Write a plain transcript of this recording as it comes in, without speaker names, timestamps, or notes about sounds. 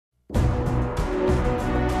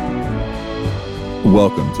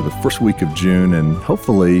Welcome to the first week of June and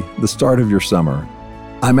hopefully the start of your summer.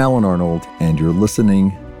 I'm Alan Arnold, and you're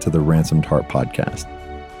listening to the Ransomed Heart podcast.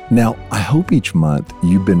 Now, I hope each month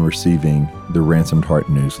you've been receiving the Ransomed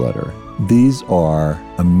Heart newsletter. These are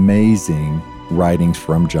amazing writings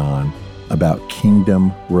from John about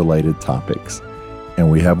kingdom-related topics,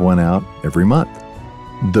 and we have one out every month.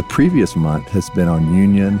 The previous month has been on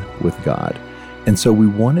union with God, and so we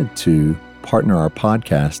wanted to partner our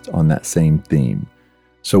podcast on that same theme.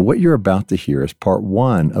 So what you're about to hear is part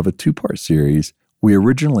one of a two-part series we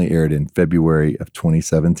originally aired in February of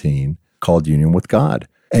 2017 called Union with God.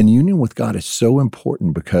 And union with God is so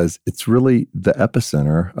important because it's really the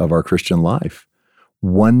epicenter of our Christian life.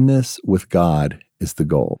 Oneness with God is the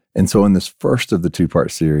goal. And so in this first of the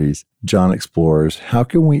two-part series, John explores how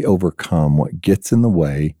can we overcome what gets in the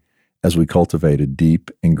way as we cultivate a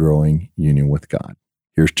deep and growing union with God.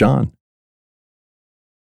 Here's John.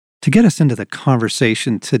 To get us into the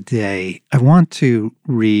conversation today, I want to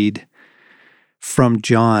read from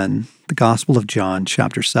John, the Gospel of John,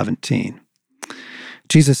 chapter 17.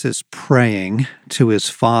 Jesus is praying to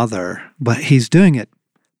his Father, but he's doing it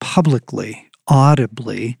publicly,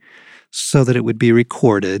 audibly, so that it would be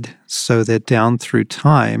recorded, so that down through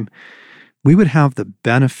time, we would have the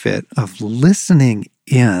benefit of listening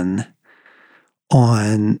in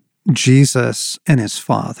on Jesus and his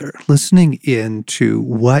Father, listening into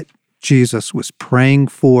what Jesus was praying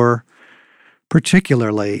for,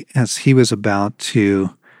 particularly as he was about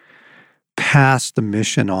to pass the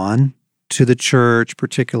mission on to the church,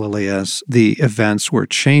 particularly as the events were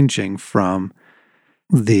changing from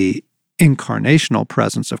the incarnational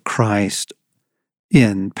presence of Christ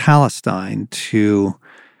in Palestine to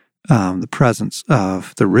the presence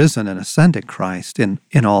of the risen and ascended Christ in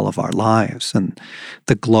all of our lives and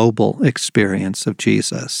the global experience of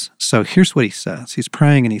Jesus. So here's what he says. He's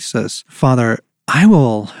praying and he says, Father, I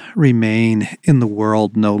will remain in the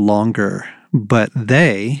world no longer, but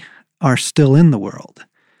they are still in the world,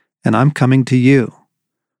 and I'm coming to you.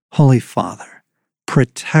 Holy Father,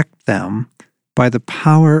 protect them by the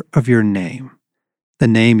power of your name, the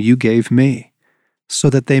name you gave me, so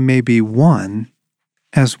that they may be one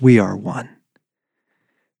as we are one.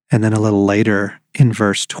 And then a little later in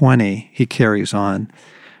verse 20, he carries on,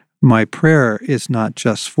 my prayer is not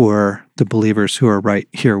just for the believers who are right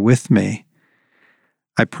here with me.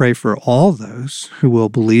 I pray for all those who will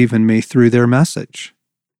believe in me through their message.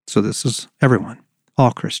 So this is everyone,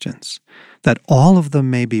 all Christians, that all of them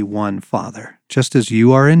may be one, Father, just as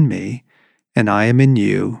you are in me and I am in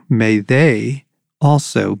you. May they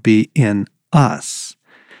also be in us,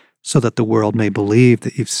 so that the world may believe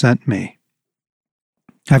that you've sent me.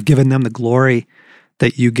 I've given them the glory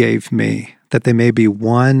that you gave me, that they may be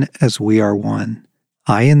one as we are one,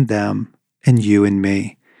 I in them and you in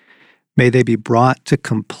me. May they be brought to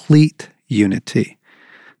complete unity,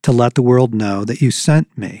 to let the world know that you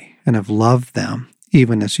sent me and have loved them,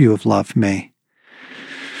 even as you have loved me.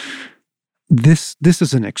 This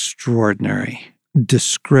is an extraordinary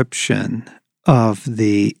description of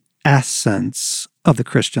the essence of the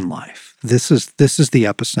Christian life. This is the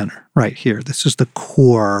epicenter right here. This is the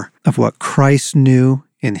core of what Christ knew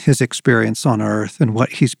in his experience on earth and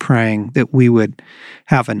what he's praying that we would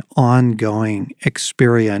have an ongoing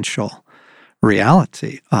experiential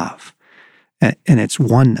reality of. And it's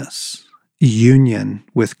oneness, union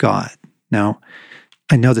with God. Now,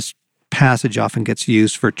 I know this passage often gets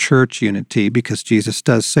used for church unity because Jesus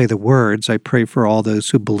does say the words, I pray for all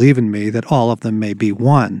those who believe in me, that all of them may be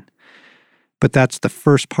one. But that's the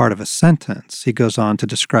first part of a sentence. He goes on to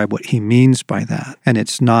describe what he means by that. And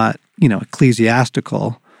it's not,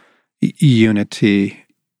 ecclesiastical unity.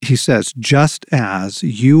 He says, just as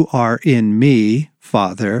you are in me,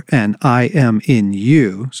 Father, and I am in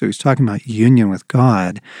you, so he's talking about union with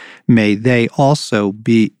God, may they also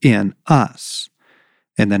be in us.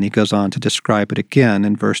 And then he goes on to describe it again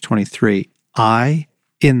in verse 23, I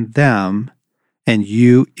in them and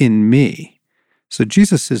you in me. So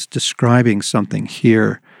Jesus is describing something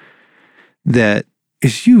here that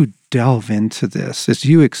as you delve into this, as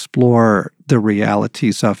you explore the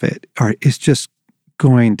realities of it, is just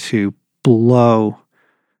going to blow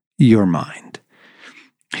your mind.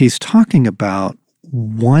 He's talking about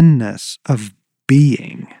oneness of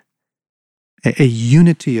being, a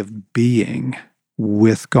unity of being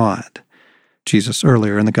with God. Jesus,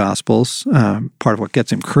 earlier in the Gospels, part of what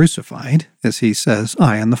gets him crucified is he says,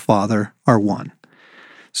 I and the Father are one.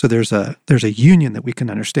 So there's a union that we can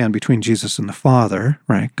understand between Jesus and the Father,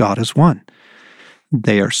 right? God is one.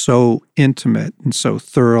 They are so intimate and so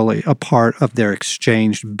thoroughly a part of their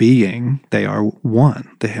exchanged being. They are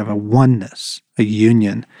one. They have a oneness, a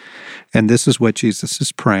union. And this is what Jesus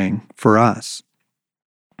is praying for us.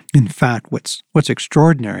 In fact, what's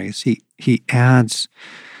extraordinary is he adds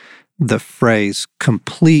the phrase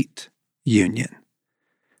complete union.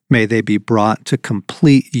 May they be brought to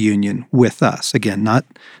complete union with us. Again, not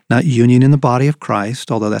union in the body of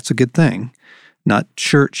Christ, although that's a good thing. Not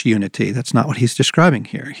church unity. That's not what he's describing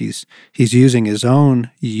here. He's using his own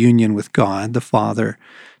union with God, the Father,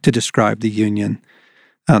 to describe the union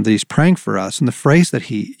that he's praying for us. And the phrase that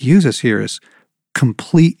he uses here is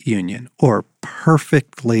complete union, or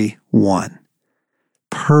perfectly one,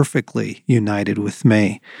 perfectly united with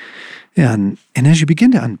me. And as you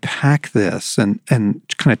begin to unpack this and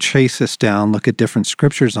kind of chase this down, look at different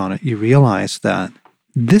scriptures on it, you realize that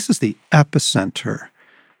this is the epicenter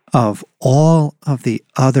of all of the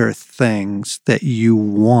other things that you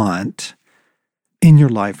want in your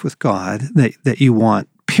life with God, that you want,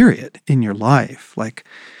 period, in your life. Like,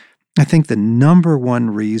 I think the number one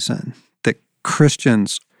reason that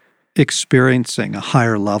Christians experiencing a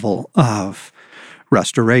higher level of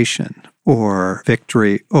restoration or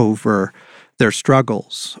victory over their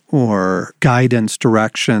struggles or guidance,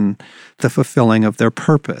 direction, the fulfilling of their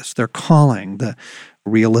purpose, their calling, the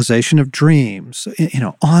realization of dreams,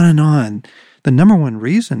 on and on. The number one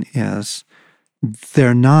reason is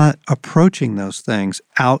they're not approaching those things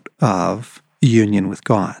out of union with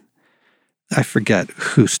God. I forget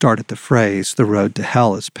who started the phrase, the road to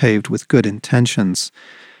hell is paved with good intentions.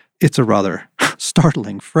 It's a rather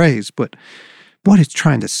startling phrase, but what it's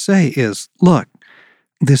trying to say is, look,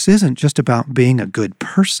 this isn't just about being a good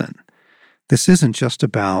person. This isn't just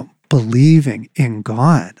about believing in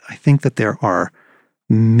God. I think that there are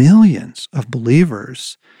millions of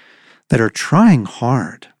believers that are trying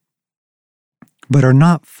hard, but are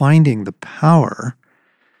not finding the power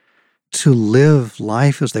to live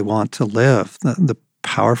life as they want to live, the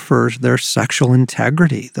power for their sexual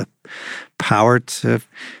integrity, the power to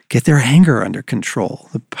get their anger under control,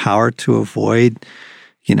 the power to avoid,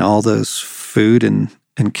 all those food and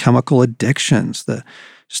chemical addictions,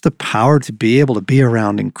 just the power to be able to be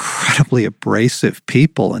around incredibly abrasive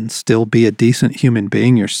people and still be a decent human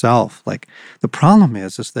being yourself. Like, the problem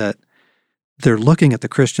is that they're looking at the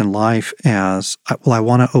Christian life as, well, I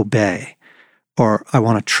want to obey, or I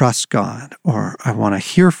want to trust God, or I want to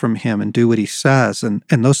hear from him and do what he says. And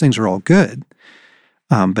those things are all good.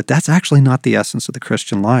 But that's actually not the essence of the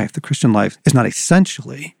Christian life. The Christian life is not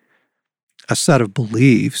essentially a set of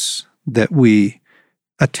beliefs that we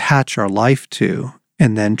attach our life to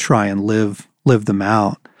and then try and live them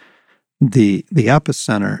out. The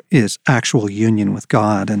epicenter is actual union with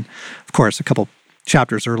God. And of course, a couple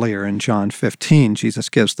chapters earlier in John 15, Jesus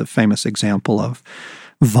gives the famous example of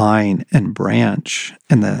vine and branch.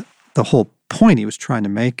 And the whole point he was trying to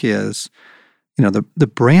make is,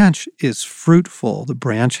 the branch is fruitful. The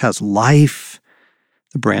branch has life.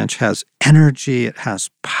 The branch has energy. It has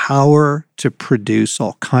power to produce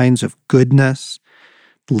all kinds of goodness,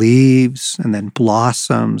 leaves, and then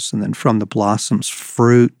blossoms, and then from the blossoms,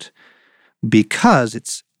 fruit, because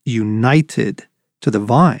it's united to the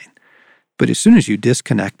vine. But as soon as you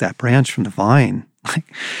disconnect that branch from the vine,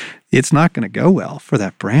 it's not going to go well for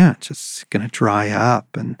that branch. It's going to dry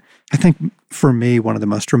up. And I think for me, one of the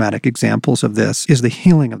most dramatic examples of this is the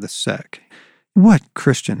healing of the sick. What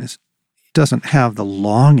Christian doesn't have the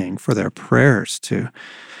longing for their prayers to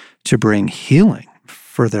bring healing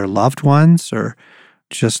for their loved ones or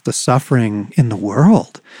just the suffering in the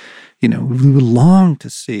world? We would long to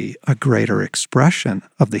see a greater expression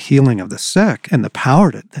of the healing of the sick and the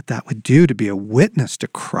power that would do to be a witness to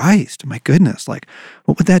Christ. My goodness,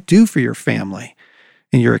 what would that do for your family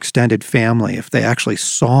and your extended family if they actually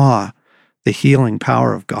saw the healing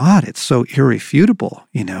power of God? It's so irrefutable,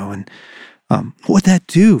 and what would that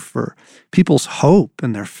do for people's hope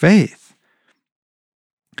and their faith?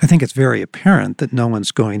 I think it's very apparent that no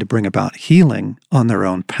one's going to bring about healing on their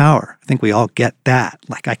own power. I think we all get that.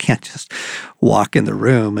 I can't just walk in the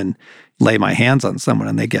room and lay my hands on someone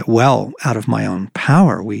and they get well out of my own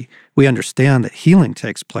power. We understand that healing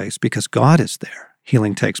takes place because God is there.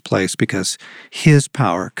 Healing takes place because his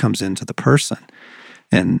power comes into the person.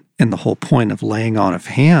 And the whole point of laying on of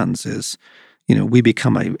hands is, we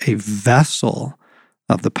become a vessel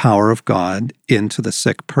of the power of God into the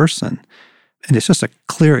sick person. And it's just a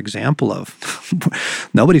clear example of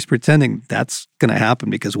nobody's pretending that's going to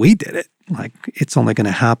happen because we did it. It's only going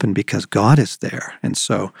to happen because God is there. And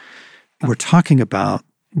so we're talking about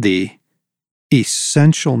the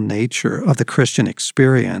essential nature of the Christian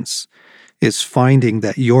experience is finding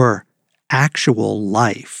that your actual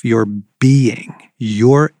life, your being,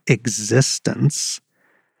 your existence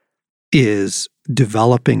is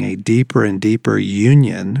developing a deeper and deeper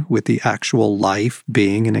union with the actual life,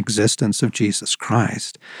 being, and existence of Jesus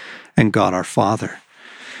Christ and God our Father.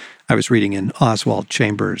 I was reading in Oswald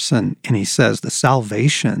Chambers, and he says the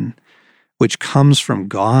salvation which comes from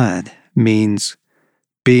God means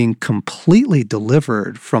being completely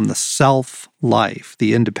delivered from the self-life,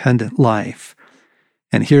 the independent life.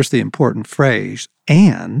 And here's the important phrase,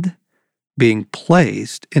 and being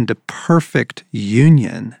placed into perfect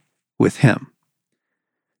union with Him.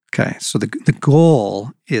 Okay, so the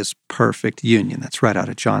goal is perfect union. That's right out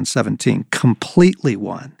of John 17. Completely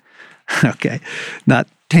one. Okay, not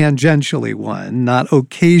tangentially one, not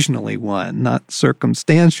occasionally one, not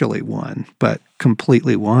circumstantially one, but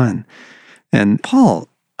completely one. And Paul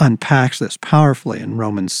unpacks this powerfully in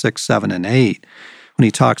Romans 6, 7, and 8 when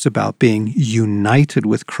he talks about being united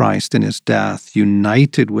with Christ in His death,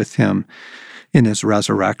 united with Him in His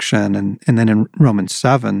resurrection. And then in Romans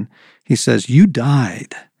 7, he says, you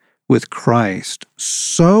died with Christ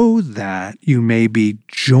so that you may be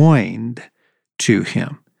joined to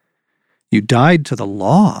Him. You died to the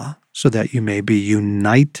law so that you may be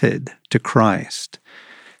united to Christ.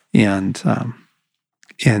 And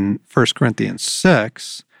in 1 Corinthians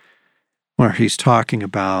 6, where he's talking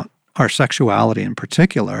about our sexuality in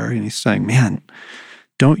particular, and he's saying, man,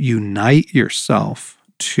 don't unite yourself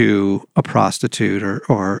to a prostitute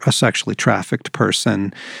or a sexually trafficked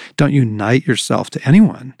person. Don't unite yourself to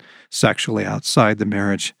anyone sexually outside the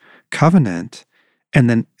marriage covenant. And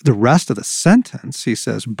then the rest of the sentence, he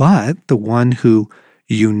says, but the one who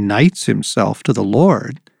unites himself to the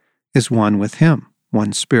Lord is one with Him,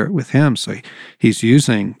 one spirit with Him. So he's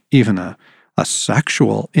using even a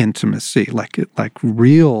sexual intimacy, like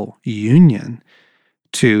real union,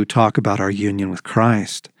 to talk about our union with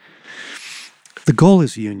Christ. The goal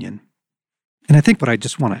is union. And I think what I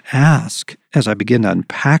just want to ask as I begin to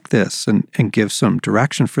unpack this and give some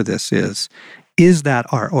direction for this is that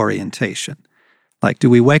our orientation? Like,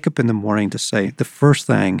 do we wake up in the morning to say, the first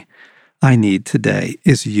thing I need today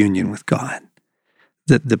is union with God?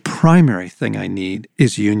 The primary thing I need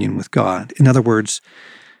is union with God. In other words,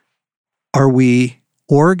 are we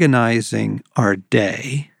organizing our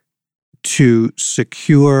day to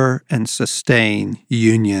secure and sustain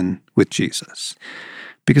union with Jesus?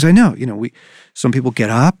 Because I know, some people get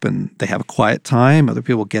up and they have a quiet time. Other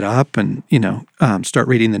people get up and, start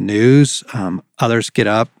reading the news. Others get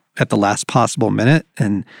up at the last possible minute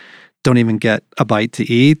and don't even get a bite to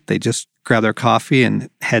eat. They just grab their coffee and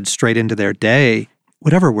head straight into their day.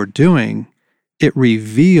 Whatever we're doing, it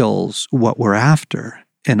reveals what we're after.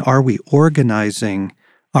 And are we organizing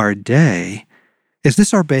our day? Is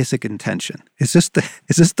this our basic intention? Is this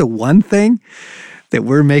the one thing that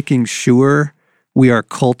we're making sure we are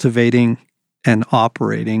cultivating and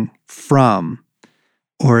operating from?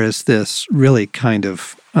 Or is this really kind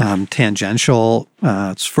of tangential?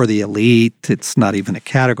 It's for the elite. It's not even a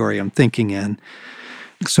category I'm thinking in.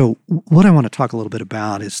 So what I want to talk a little bit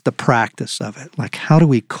about is the practice of it. Like, how do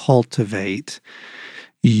we cultivate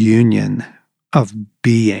union of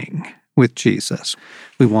being with Jesus?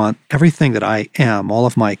 We want everything that I am, all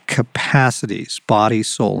of my capacities, body,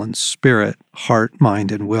 soul, and spirit, heart,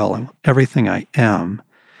 mind, and will, and everything I am,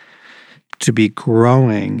 to be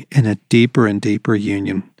growing in a deeper and deeper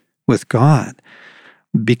union with God.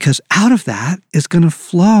 Because out of that is going to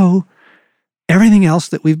flow everything else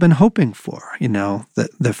that we've been hoping for,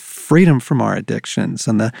 the freedom from our addictions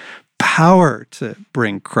and the power to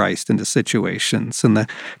bring Christ into situations and the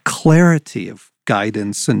clarity of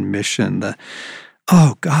guidance and mission,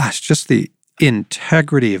 just the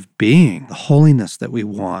integrity of being, the holiness that we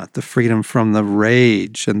want, the freedom from the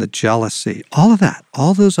rage and the jealousy, all of that,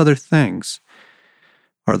 all those other things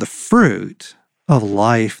are the fruit of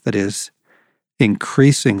life that is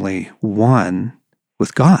increasingly one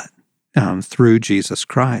with God through Jesus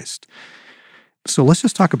Christ. So let's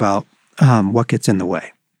just talk about what gets in the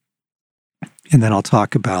way. And then I'll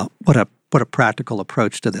talk about what a practical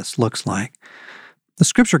approach to this looks like. The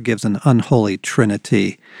Scripture gives an unholy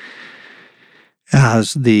trinity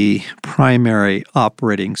as the primary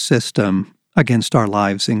operating system against our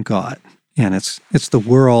lives in God. And it's the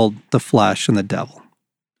world, the flesh, and the devil.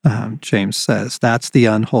 James says that's the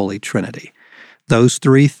unholy trinity. Those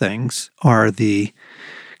three things are the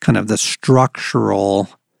kind of the structural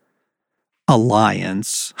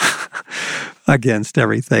alliance against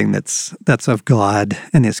everything that's of God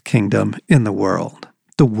and His kingdom in the world.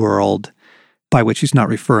 The world, by which he's not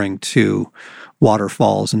referring to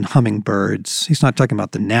waterfalls and hummingbirds. He's not talking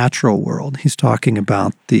about the natural world. He's talking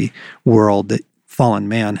about the world that fallen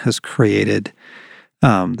man has created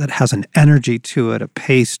that has an energy to it, a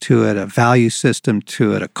pace to it, a value system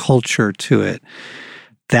to it, a culture to it,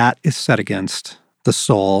 that is set against the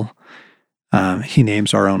soul. He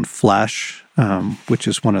names our own flesh, which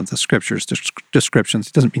is one of the scripture's descriptions.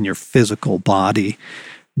 It doesn't mean your physical body.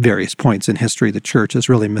 Various points in history, the church has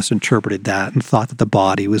really misinterpreted that and thought that the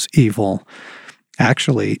body was evil.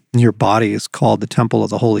 Actually, your body is called the temple of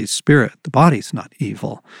the Holy Spirit. The body's not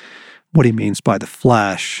evil. What he means by the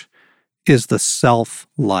flesh is the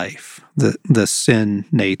self-life, the sin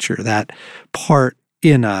nature, that part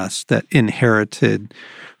in us that inherited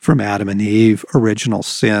from Adam and Eve, original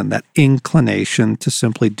sin, that inclination to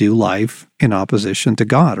simply do life in opposition to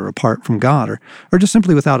God or apart from God or just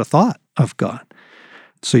simply without a thought of God.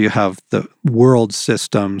 So you have the world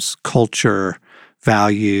systems, culture,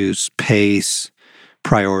 values, pace,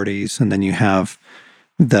 priorities, and then you have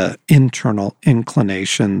the internal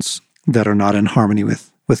inclinations that are not in harmony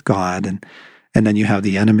with God, and then you have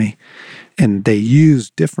the enemy. And they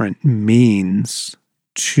use different means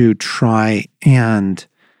to try and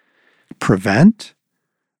prevent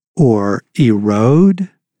or erode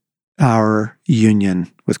our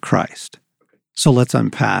union with Christ. So let's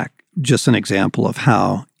unpack just an example of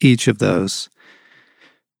how each of those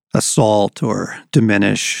assault or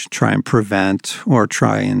diminish, try and prevent, or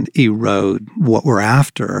try and erode what we're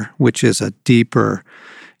after, which is a deeper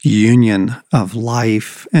union of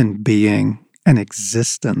life and being and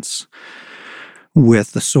existence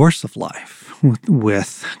with the source of life,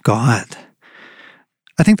 with God.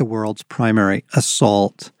 I think the world's primary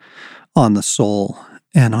assault on the soul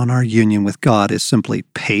and on our union with God is simply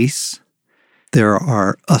pace. There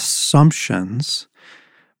are assumptions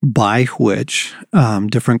by which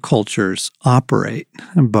different cultures operate,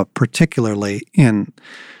 but particularly in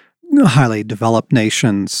highly developed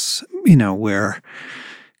nations, where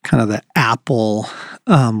kind of the Apple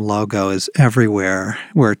logo is everywhere,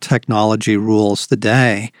 where technology rules the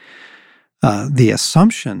day. The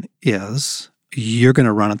assumption is you're going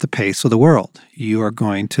to run at the pace of the world. You are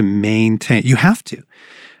going to maintain. You have to.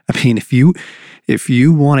 I mean, if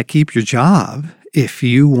you want to keep your job, if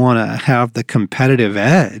you want to have the competitive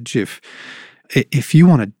edge, if you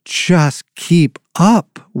want to just keep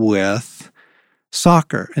up with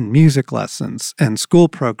soccer and music lessons and school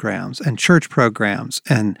programs and church programs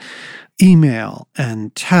and email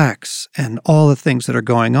and texts and all the things that are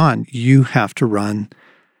going on, you have to run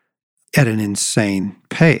at an insane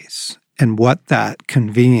pace. And what that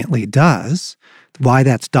conveniently does, why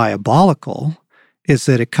that's diabolical, is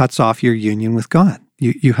that it cuts off your union with God.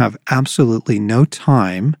 You have absolutely no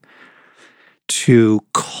time to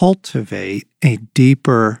cultivate a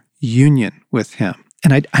deeper union with Him.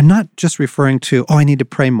 And I'm not just referring to, I need to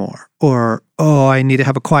pray more, or, I need to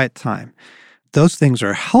have a quiet time. Those things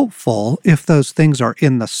are helpful if those things are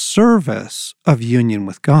in the service of union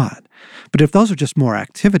with God. But if those are just more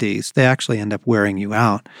activities, they actually end up wearing you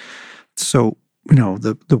out. So,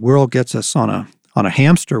 the world gets us on a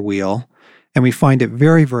hamster wheel, and we find it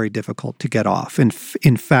very, very difficult to get off.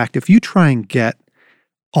 In fact, if you try and get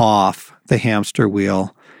off the hamster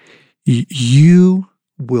wheel, you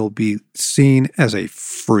will be seen as a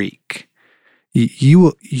freak.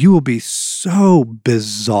 You will be so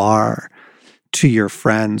bizarre to your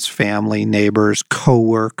friends, family, neighbors,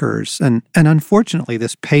 coworkers, and unfortunately,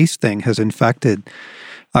 this pace thing has infected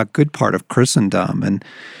a good part of Christendom. And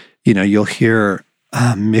you'll hear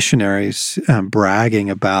missionaries bragging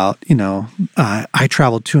about, I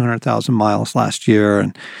traveled 200,000 miles last year,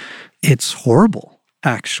 and it's horrible.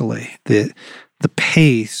 Actually, the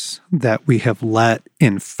pace that we have let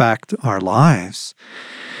infect our lives.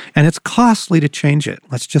 And it's costly to change it.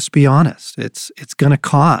 Let's just be honest. It's going to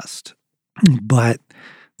cost. But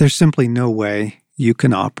there's simply no way you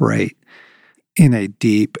can operate in a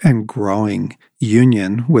deep and growing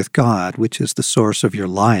union with God, which is the source of your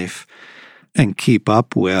life, and keep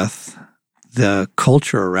up with the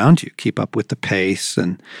culture around you, keep up with the pace.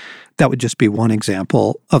 And that would just be one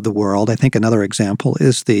example of the world. I think another example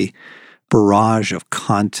is the barrage of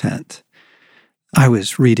content. I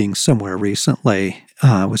was reading somewhere recently,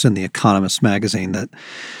 it was in The Economist magazine, that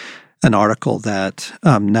an article that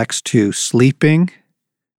next to sleeping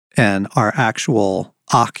and our actual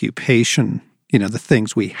occupation, the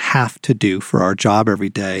things we have to do for our job every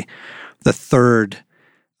day, the third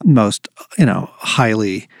most,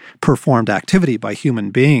 highly performed activity by human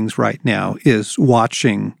beings right now is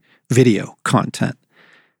watching video content.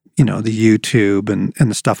 The YouTube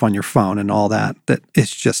and the stuff on your phone and all that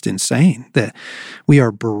it's just insane that we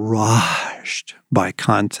are barraged by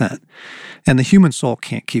content. And the human soul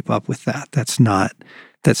can't keep up with that. That's not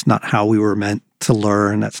how we were meant to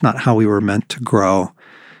learn. That's not how we were meant to grow.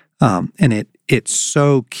 And it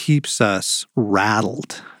so keeps us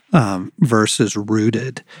rattled versus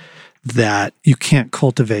rooted that you can't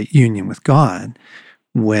cultivate union with God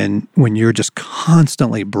when you're just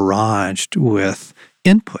constantly barraged with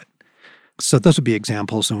input. So those would be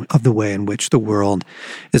examples of the way in which the world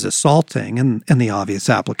is assaulting. And the obvious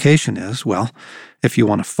application is, well, if you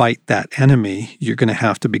want to fight that enemy, you're going to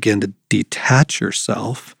have to begin to detach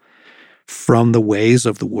yourself from the ways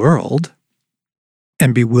of the world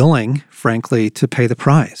and be willing, frankly, to pay the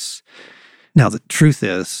price. Now, the truth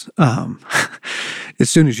is, as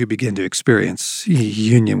soon as you begin to experience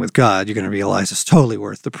union with God, you're going to realize it's totally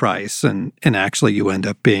worth the price. And actually, you end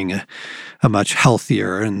up being a much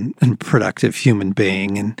healthier and productive human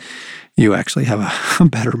being. And you actually have a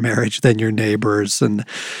better marriage than your neighbors. And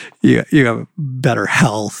you have better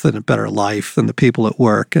health and a better life than the people at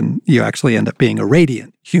work. And you actually end up being a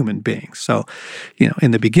radiant human being. So,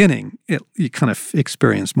 in the beginning, you kind of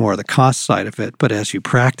experience more of the cost side of it. But as you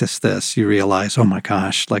practice this, you realize, oh my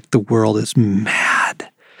gosh, like the world is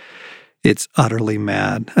mad. It's utterly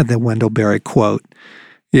mad. And the Wendell Berry quote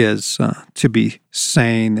is, to be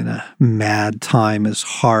sane in a mad time is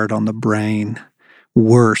hard on the brain,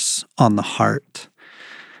 worse on the heart.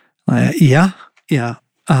 But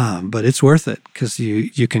it's worth it because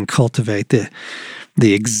you can cultivate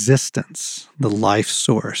the existence, the life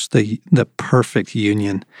source, the perfect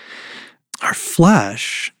union. Our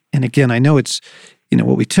flesh, and again, I know it's,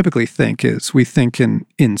 what we typically think is we think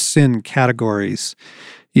in sin categories,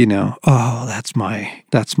 oh, that's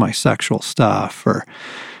my sexual stuff, or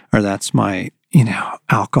that's my,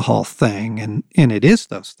 alcohol thing. And it is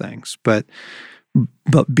those things. But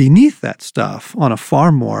beneath that stuff, on a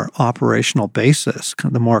far more operational basis,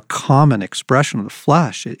 the more common expression of the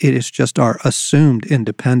flesh, it is just our assumed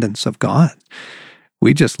independence of God.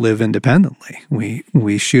 We just live independently.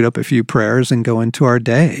 We shoot up a few prayers and go into our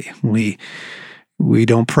day. We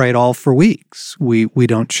don't pray at all for weeks. We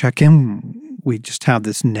don't check in. We just have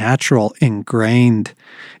this natural, ingrained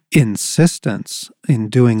insistence in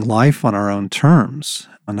doing life on our own terms.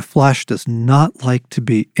 And the flesh does not like to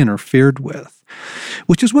be interfered with,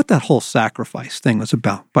 which is what that whole sacrifice thing was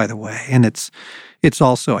about, by the way. And it's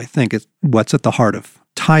also, I think, it's what's at the heart of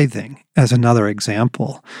tithing as another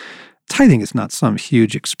example. Tithing is not some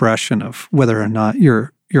huge expression of whether or not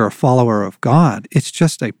you're a follower of God. It's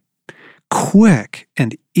just a quick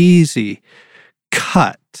and easy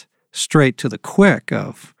cut straight to the quick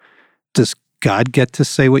of, does God get to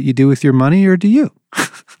say what you do with your money, or do you?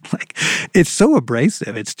 It's so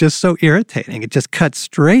abrasive. It's just so irritating. It just cuts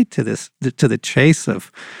straight to the chase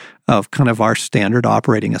of kind of our standard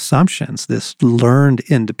operating assumptions, this learned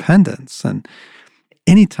independence. And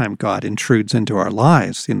anytime God intrudes into our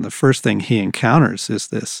lives, the first thing he encounters is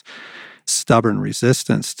this stubborn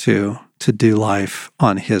resistance to do life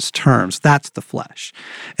on his terms. That's the flesh.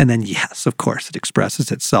 And then, yes, of course, it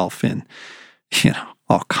expresses itself in,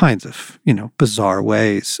 all kinds of, bizarre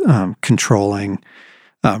ways, controlling,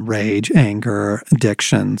 rage, anger,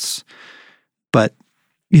 addictions. But,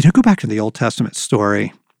 go back to the Old Testament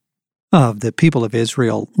story of the people of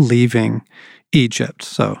Israel leaving Egypt.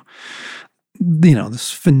 So,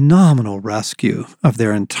 this phenomenal rescue of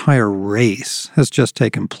their entire race has just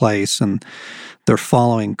taken place, and they're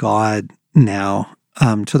following God now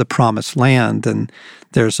to the promised land. And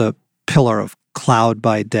there's a pillar of cloud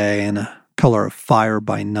by day and a pillar of fire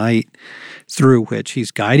by night through which he's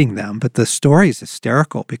guiding them. But the story is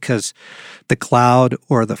hysterical because the cloud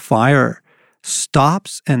or the fire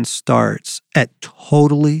stops and starts at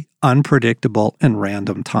totally unpredictable and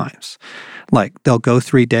random times. Like they'll go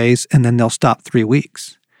 3 days and then they'll stop 3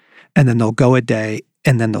 weeks. And then they'll go a day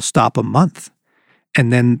and then they'll stop a month.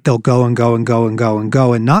 And then they'll go and go and go and go and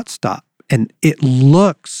go and not stop. And it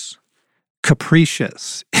looks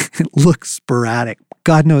capricious. It looks sporadic.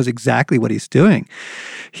 God knows exactly what he's doing.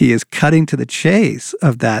 He is cutting to the chase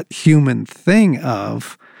of that human thing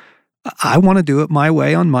of, I want to do it my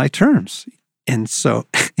way on my terms. And so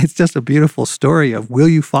it's just a beautiful story of, will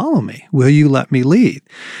you follow me? Will you let me lead?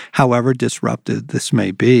 However disrupted this may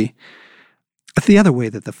be. The other way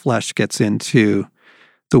that the flesh gets into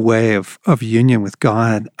the way of union with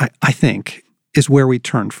God, I think, is where we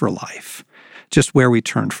turn for life. Just where we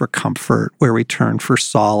turn for comfort, where we turn for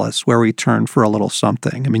solace, where we turn for a little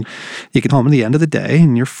something. I mean, you get home at the end of the day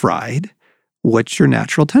and you're fried. What's your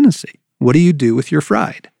natural tendency? What do you do with your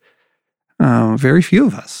fried? Very few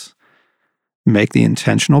of us make the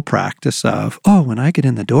intentional practice of, when I get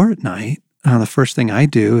in the door at night, the first thing I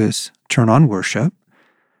do is turn on worship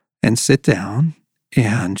and sit down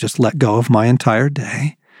and just let go of my entire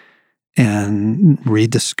day and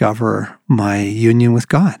rediscover my union with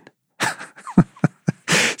God.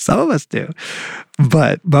 Some of us do.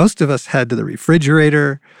 But most of us head to the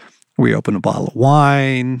refrigerator, we open a bottle of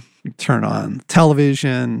wine, we turn on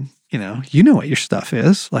television, you know what your stuff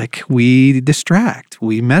is. Like, we distract,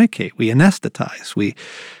 we medicate, we anesthetize,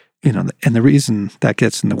 and the reason that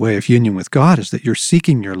gets in the way of union with God is that you're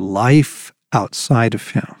seeking your life outside of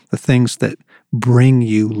Him. The things that bring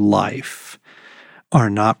you life are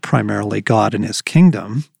not primarily God and His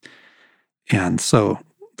kingdom. And so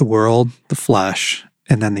the world, the flesh,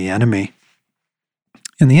 and then the enemy.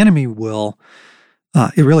 And the enemy will,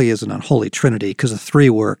 it really is an unholy trinity because the three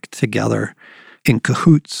work together in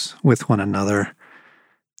cahoots with one another.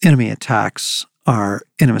 Enemy attacks our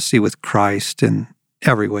intimacy with Christ in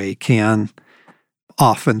every way he can,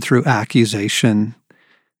 often through accusation.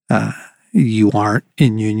 You aren't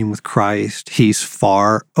in union with Christ. He's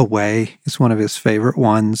far away is one of his favorite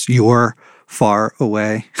ones. You're far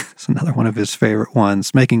away is another one of his favorite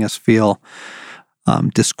ones, making us feel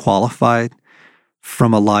disqualified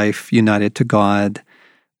from a life united to God.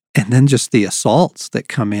 And then just the assaults that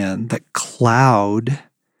come in that cloud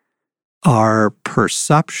our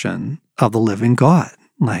perception of the living God.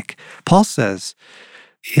 Like Paul says,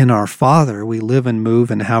 in our Father, we live and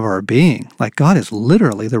move and have our being. Like, God is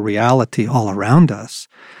literally the reality all around us.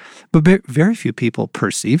 But very few people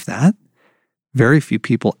perceive that. Very few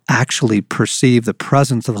people actually perceive the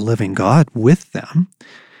presence of the living God with them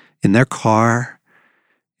in their car,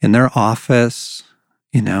 in their office,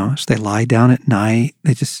 as they lie down at night.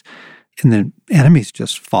 And the enemy's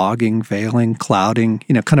just fogging, veiling, clouding,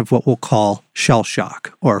 kind of what we'll call shell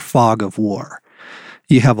shock or fog of war.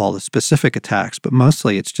 You have all the specific attacks, but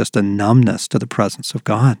mostly it's just a numbness to the presence of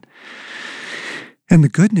God. And the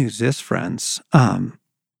good news is, friends,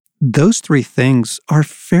 those three things are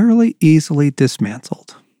fairly easily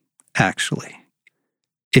dismantled, actually.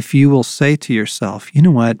 If you will say to yourself, you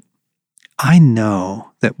know what? I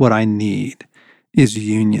know that what I need is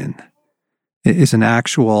union. It is an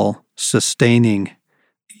actual sustaining,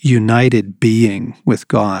 united being with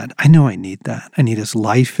God. I know I need that. I need His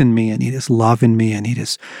life in me. I need His love in me. I need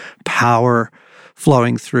His power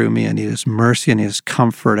flowing through me. I need His mercy. I need His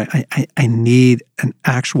comfort. I need an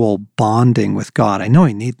actual bonding with God. I know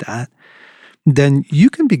I need that. Then you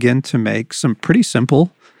can begin to make some pretty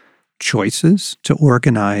simple choices to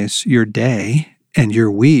organize your day and your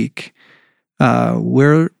week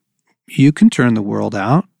where you can turn the world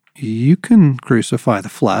out. You can crucify the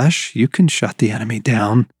flesh. You can shut the enemy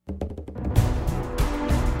down.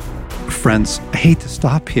 Friends, I hate to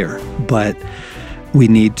stop here, but we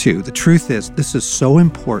need to. The truth is, this is so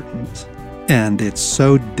important, and it's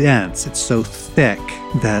so dense, it's so thick,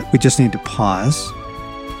 that we just need to pause,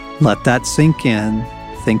 let that sink in,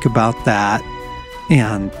 think about that,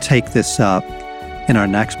 and take this up in our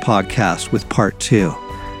next podcast with part 2.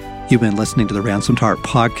 You've been listening to the Ransomed Heart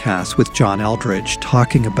podcast with John Eldredge,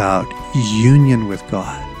 talking about union with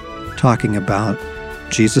God, talking about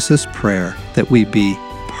Jesus' prayer that we be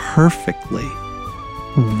perfectly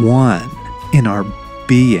one in our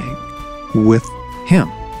being with Him,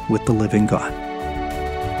 with the living God.